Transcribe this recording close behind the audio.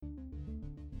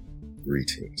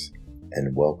Greetings,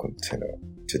 and welcome, Tenno,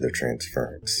 to the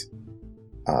Transference.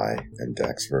 I am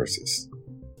Dax Versus.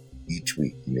 Each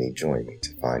week you may join me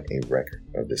to find a record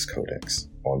of this codex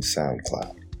on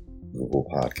SoundCloud, Google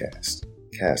Podcast,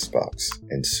 Castbox,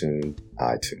 and soon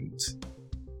iTunes.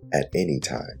 At any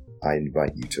time, I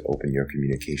invite you to open your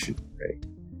communication array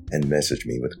and message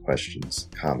me with questions,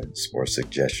 comments, or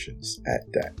suggestions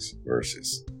at Dax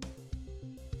Versus.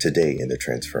 Today in the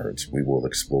Transference, we will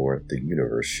explore the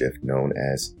universe shift known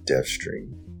as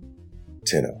Deathstream.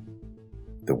 Tenno,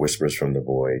 the whispers from the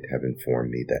void have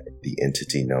informed me that the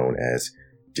entity known as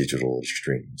Digital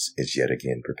Extremes is yet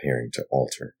again preparing to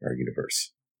alter our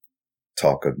universe.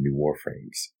 Talk of new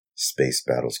warframes, space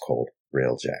battles called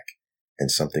Railjack, and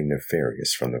something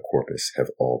nefarious from the Corpus have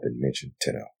all been mentioned,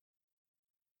 Tenno.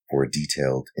 For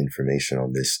detailed information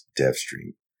on this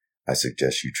Deathstream, I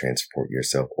suggest you transport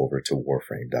yourself over to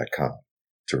warframe.com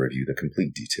to review the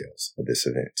complete details of this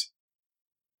event.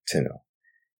 Tenno,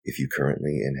 if you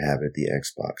currently inhabit the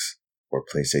Xbox or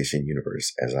PlayStation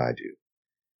universe as I do,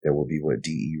 there will be what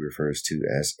DE refers to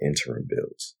as interim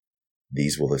builds.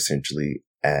 These will essentially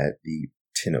add the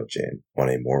Tennogen on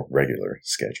a more regular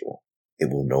schedule.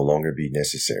 It will no longer be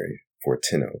necessary for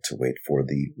Tenno to wait for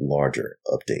the larger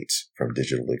updates from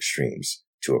Digital Extremes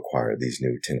to acquire these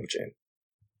new Tennogen.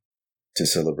 To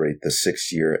celebrate the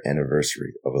 6-year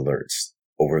anniversary of Alerts,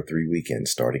 over 3 weekends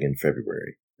starting in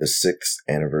February, the 6th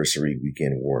anniversary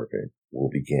weekend war event will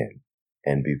begin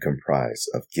and be comprised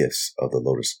of gifts of the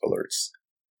Lotus Alerts.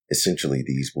 Essentially,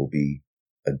 these will be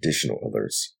additional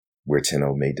alerts where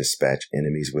Tenno may dispatch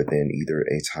enemies within either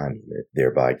a time limit,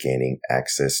 thereby gaining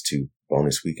access to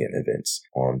bonus weekend events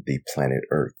on the planet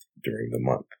Earth during the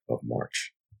month of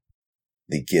March.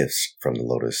 The gifts from the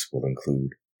Lotus will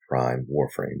include Prime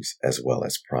Warframes as well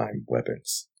as Prime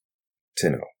weapons.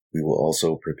 Tenno, we will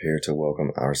also prepare to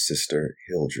welcome our sister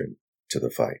Hildryn to the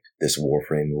fight. This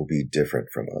Warframe will be different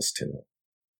from us, Tenno.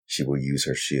 She will use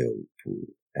her shield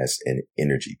pool as an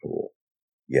energy pool.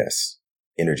 Yes,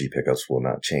 energy pickups will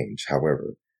not change.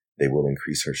 However, they will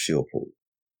increase her shield pool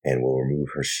and will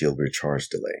remove her shield recharge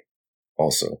delay.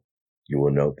 Also, you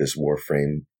will note this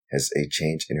Warframe has a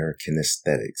change in her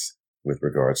kinesthetics with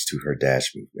regards to her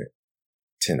dash movement.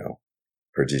 Tenno,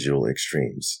 per Digital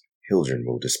Extremes, Hildryn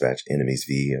will dispatch enemies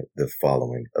via the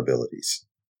following abilities.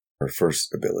 Her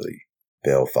first ability,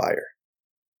 Balefire,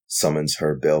 summons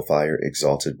her Balefire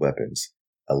Exalted Weapons,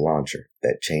 a launcher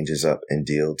that changes up and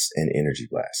deals an energy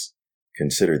blast.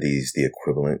 Consider these the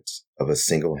equivalent of a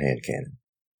single hand cannon.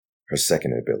 Her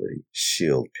second ability,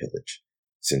 Shield Pillage,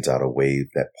 sends out a wave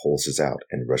that pulses out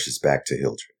and rushes back to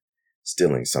Hildryn,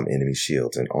 stealing some enemy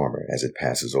shields and armor as it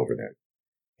passes over them.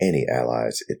 Any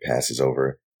allies it passes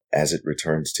over as it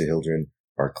returns to Hildryn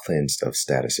are cleansed of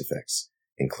status effects,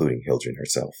 including Hildryn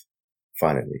herself.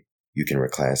 Finally, you can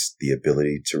reclass the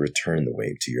ability to return the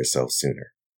wave to yourself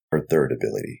sooner. Her third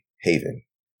ability, Haven.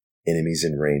 Enemies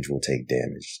in range will take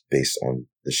damage based on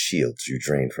the shields you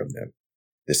drain from them.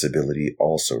 This ability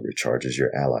also recharges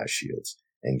your ally shields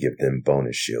and give them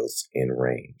bonus shields in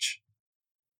range.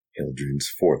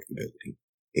 Hildryn's fourth ability,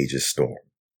 Aegis Storm,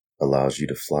 allows you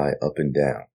to fly up and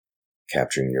down,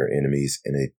 capturing your enemies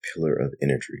in a pillar of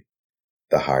energy.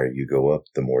 The higher you go up,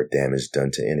 the more damage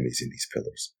done to enemies in these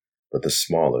pillars, but the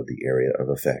smaller the area of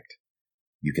effect.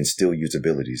 You can still use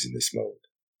abilities in this mode,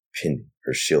 pending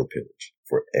her shield pillage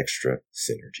for extra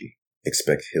synergy.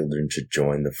 Expect Hildryn to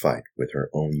join the fight with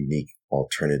her own unique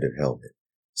alternative helmet,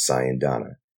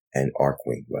 Syandana, and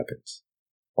Arcwing weapons.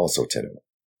 Also, Tenno,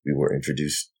 we were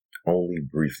introduced only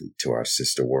briefly to our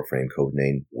sister Warframe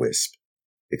codenamed Wisp.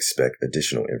 Expect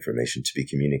additional information to be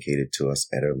communicated to us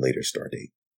at a later start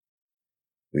date.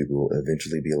 We will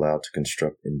eventually be allowed to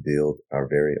construct and build our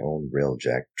very own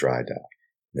Railjack dry dock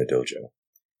in the dojo.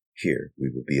 Here, we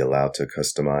will be allowed to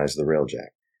customize the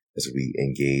Railjack as we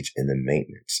engage in the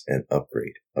maintenance and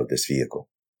upgrade of this vehicle.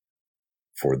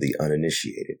 For the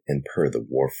uninitiated and per the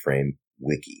Warframe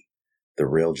Wiki, the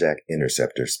Railjack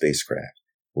Interceptor spacecraft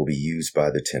will be used by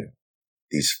the Tenno.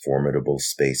 These formidable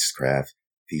spacecraft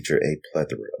feature a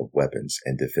plethora of weapons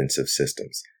and defensive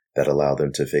systems that allow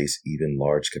them to face even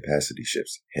large capacity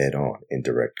ships head-on in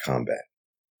direct combat.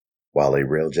 While a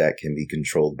Railjack can be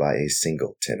controlled by a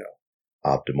single Tenno,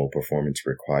 optimal performance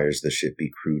requires the ship be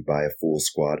crewed by a full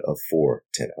squad of 4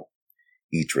 Tenno,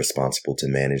 each responsible to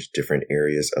manage different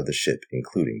areas of the ship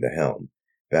including the helm,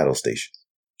 battle stations,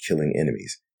 killing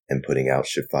enemies, and putting out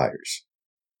ship fires.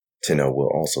 Tenno will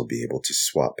also be able to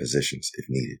swap positions if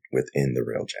needed within the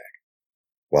Railjack.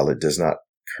 While it does not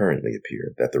currently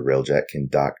appear that the Railjack can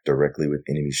dock directly with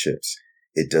enemy ships,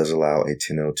 it does allow a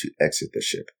Tenno to exit the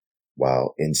ship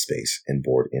while in space and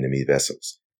board enemy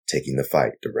vessels, taking the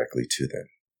fight directly to them.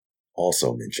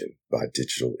 Also mentioned by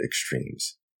Digital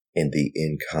Extremes in the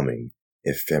incoming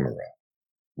Ephemera,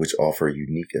 which offer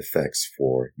unique effects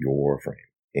for your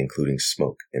Warframe, including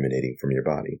smoke emanating from your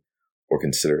body, or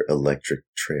consider electric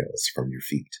trails from your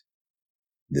feet.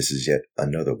 This is yet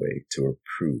another way to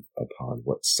improve upon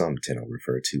what some Tenno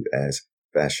refer to as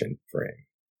fashion frame.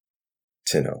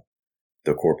 Tenno,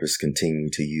 the Corpus continue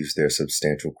to use their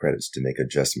substantial credits to make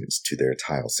adjustments to their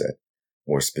tile set,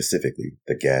 more specifically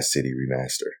the Gas City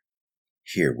Remaster.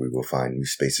 Here we will find new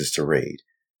spaces to raid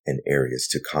and areas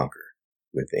to conquer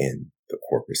within the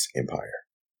Corpus Empire.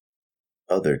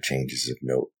 Other changes of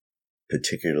note,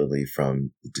 particularly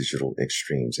from the Digital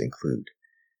Extremes, include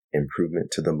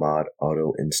improvement to the mod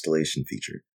auto installation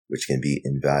feature, which can be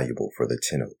invaluable for the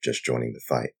Tenno just joining the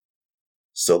fight,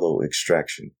 solo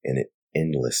extraction and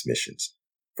endless missions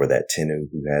for that Tenno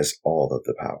who has all of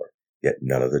the power, yet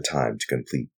none of the time to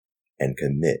complete and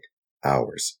commit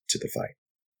hours to the fight,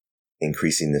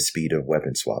 increasing the speed of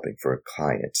weapon swapping for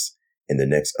clients in the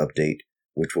next update,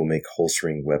 which will make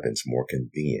holstering weapons more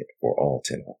convenient for all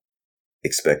Tenno.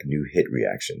 Expect new hit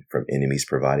reaction from enemies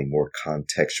providing more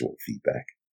contextual feedback.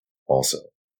 Also,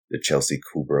 the Chelsea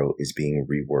Kubro is being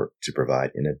reworked to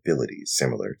provide an ability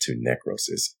similar to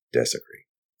Necros' Desecrate.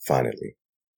 Finally,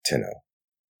 Tenno,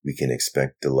 we can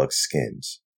expect deluxe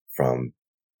skins from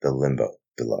the Limbo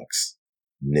Deluxe,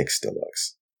 Nyx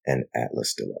Deluxe, and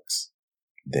Atlas Deluxe.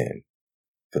 Then,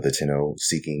 for the Tenno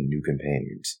seeking new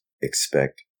companions,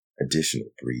 expect additional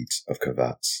breeds of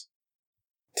Kavats.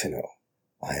 Tenno,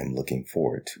 I am looking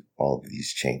forward to all of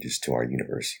these changes to our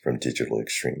universe from Digital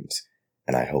Extremes,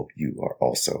 and I hope you are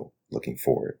also looking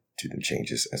forward to the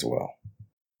changes as well.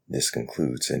 This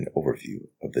concludes an overview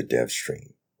of the dev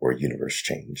stream or universe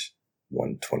change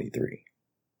 123.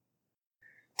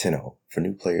 Tenno, for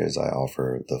new players, I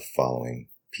offer the following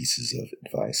pieces of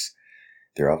advice.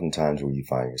 There are often times where you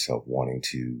find yourself wanting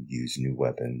to use new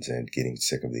weapons and getting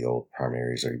sick of the old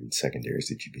primaries or even secondaries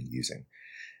that you've been using.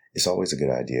 It's always a good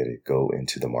idea to go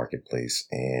into the marketplace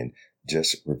and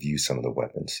just review some of the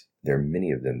weapons. There are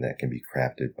many of them that can be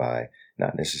crafted by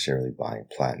not necessarily buying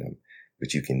platinum,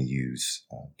 but you can use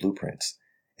blueprints.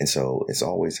 And so it's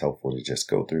always helpful to just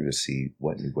go through to see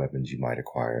what new weapons you might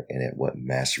acquire and at what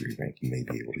mastery rank you may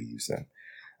be able to use them.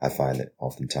 I find that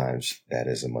oftentimes that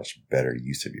is a much better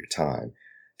use of your time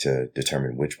to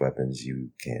determine which weapons you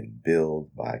can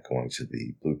build by going to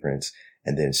the blueprints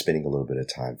and then spending a little bit of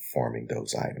time farming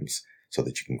those items so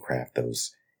that you can craft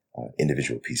those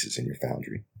individual pieces in your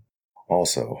foundry.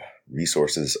 Also,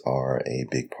 resources are a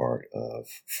big part of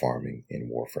farming in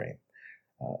Warframe.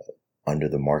 Under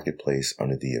the marketplace,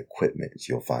 under the equipment,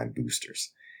 you'll find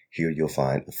boosters. Here you'll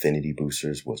find affinity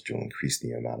boosters, which will increase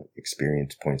the amount of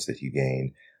experience points that you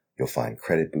gain. You'll find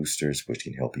credit boosters, which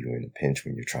can help you in a pinch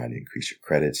when you're trying to increase your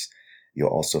credits. You'll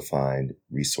also find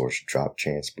resource drop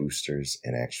chance boosters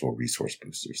and actual resource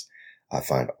boosters. I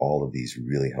find all of these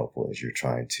really helpful as you're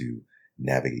trying to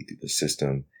navigate through the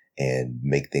system and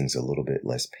make things a little bit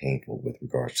less painful with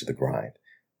regards to the grind.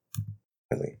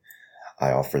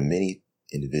 I offer many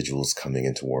individuals coming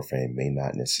into Warframe may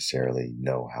not necessarily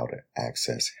know how to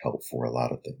access help for a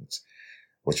lot of things.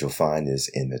 What you'll find is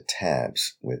in the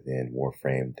tabs within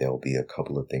Warframe, there'll be a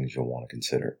couple of things you'll want to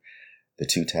consider. The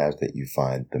two tabs that you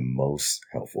find the most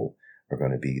helpful are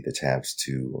going to be the tabs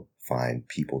to find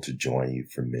people to join you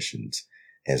for missions,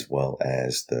 as well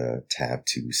as the tab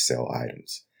to sell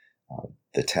items.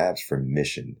 The tabs for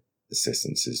mission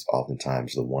assistance is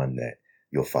oftentimes the one that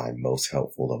you'll find most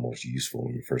helpful and most useful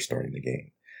when you're first starting the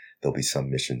game. There'll be some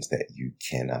missions that you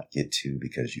cannot get to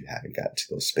because you haven't gotten to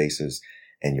those spaces,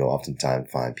 and you'll oftentimes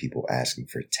find people asking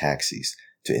for taxis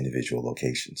to individual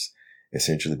locations.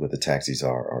 Essentially what the taxis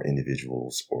are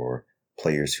individuals or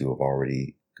players who have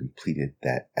already completed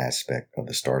that aspect of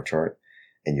the star chart,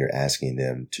 and you're asking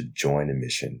them to join a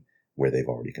mission where they've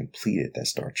already completed that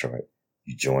star chart.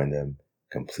 You join them,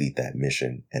 complete that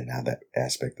mission, and now that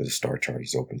aspect of the star chart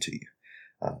is open to you.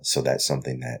 So that's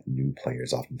something that new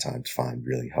players oftentimes find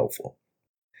really helpful.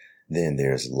 Then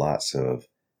there's lots of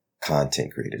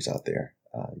content creators out there.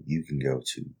 You can go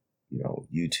to,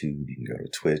 YouTube, you can go to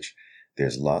Twitch.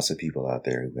 There's lots of people out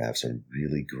there who have some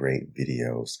really great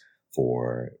videos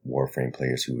for Warframe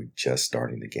players who are just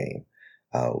starting the game.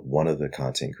 One of the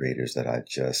content creators that I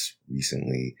just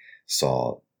recently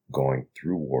saw going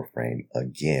through Warframe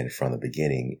again from the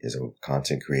beginning is a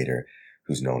content creator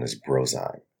who's known as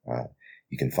Brozine.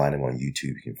 You can find him on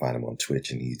YouTube, you can find him on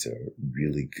Twitch, and he's a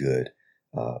really good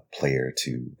player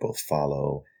to both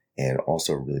follow and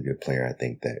also a really good player, I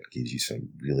think, that gives you some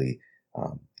really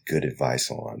good advice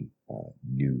on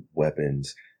new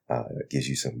weapons, gives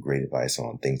you some great advice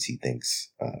on things he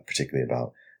thinks, particularly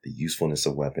about the usefulness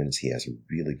of weapons. He has a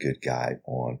really good guide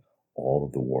on all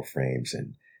of the warframes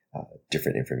and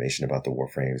different information about the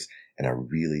warframes. And I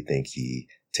really think he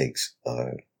takes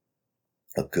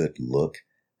a good look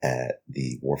at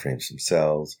the warframes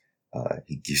themselves.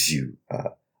 He gives you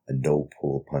a no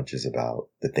pull punches about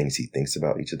the things he thinks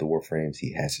about each of the warframes.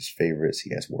 He has his favorites.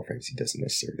 He has warframes he doesn't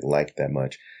necessarily like that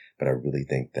much, but I really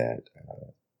think that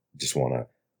just want to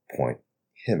point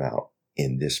him out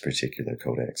in this particular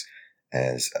codex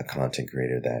as a content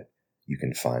creator that you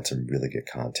can find some really good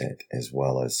content as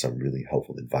well as some really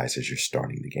helpful advice as you're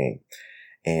starting the game.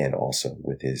 And also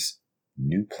with his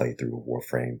new playthrough of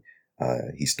Warframe,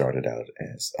 he started out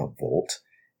as a Volt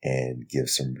and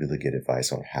gives some really good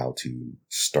advice on how to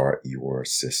start your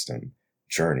system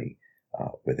journey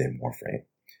within Warframe.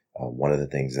 One of the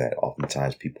things that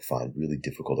oftentimes people find really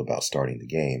difficult about starting the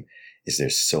game is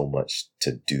there's so much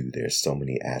to do. There's so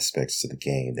many aspects to the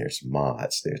game. There's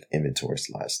mods, there's inventory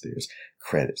slots, there's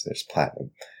credits, there's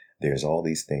platinum. There's all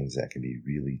these things that can be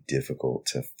really difficult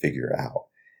to figure out.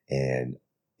 And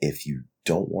if you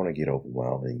don't want to get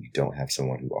overwhelmed and you don't have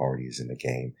someone who already is in the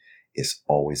game, it's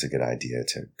always a good idea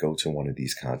to go to one of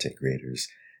these content creators,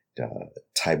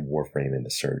 type Warframe in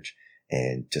the search,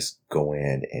 and just go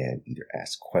in and either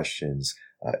ask questions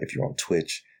if you're on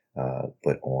Twitch,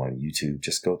 but on YouTube,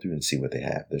 just go through and see what they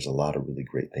have. There's a lot of really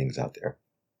great things out there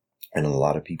and a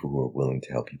lot of people who are willing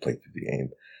to help you play through the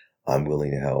game. I'm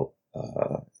willing to help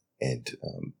and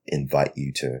invite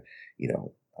you to,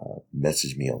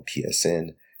 message me on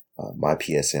PSN. My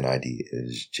PSN ID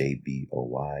is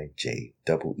JBOYJEEKS,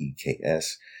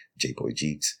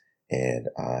 JBoyJeeks, and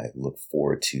I look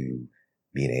forward to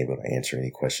being able to answer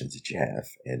any questions that you have.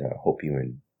 And I hope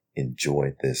you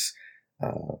enjoyed this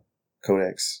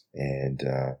codex and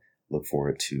look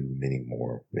forward to many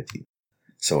more with you.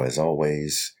 So as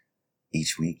always,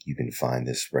 each week you can find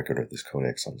this record of this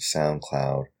codex on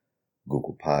SoundCloud,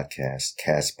 Google Podcasts,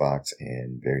 Castbox,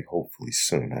 and very hopefully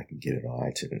soon I can get it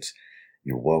on iTunes.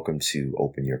 You're welcome to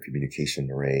open your communication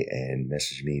array and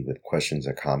message me with questions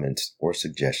or comments or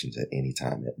suggestions at any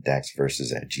time at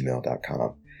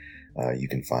daxversus@gmail.com. You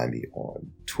can find me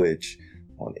on Twitch,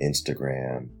 on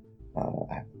Instagram,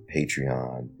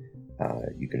 Patreon.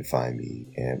 You can find me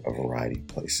in a variety of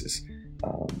places.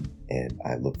 And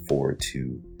I look forward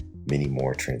to many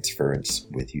more transference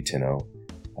with you, Tenno.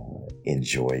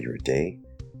 Enjoy your day.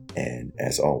 And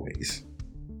as always,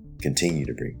 continue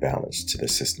to bring balance to the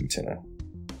system, Tenno.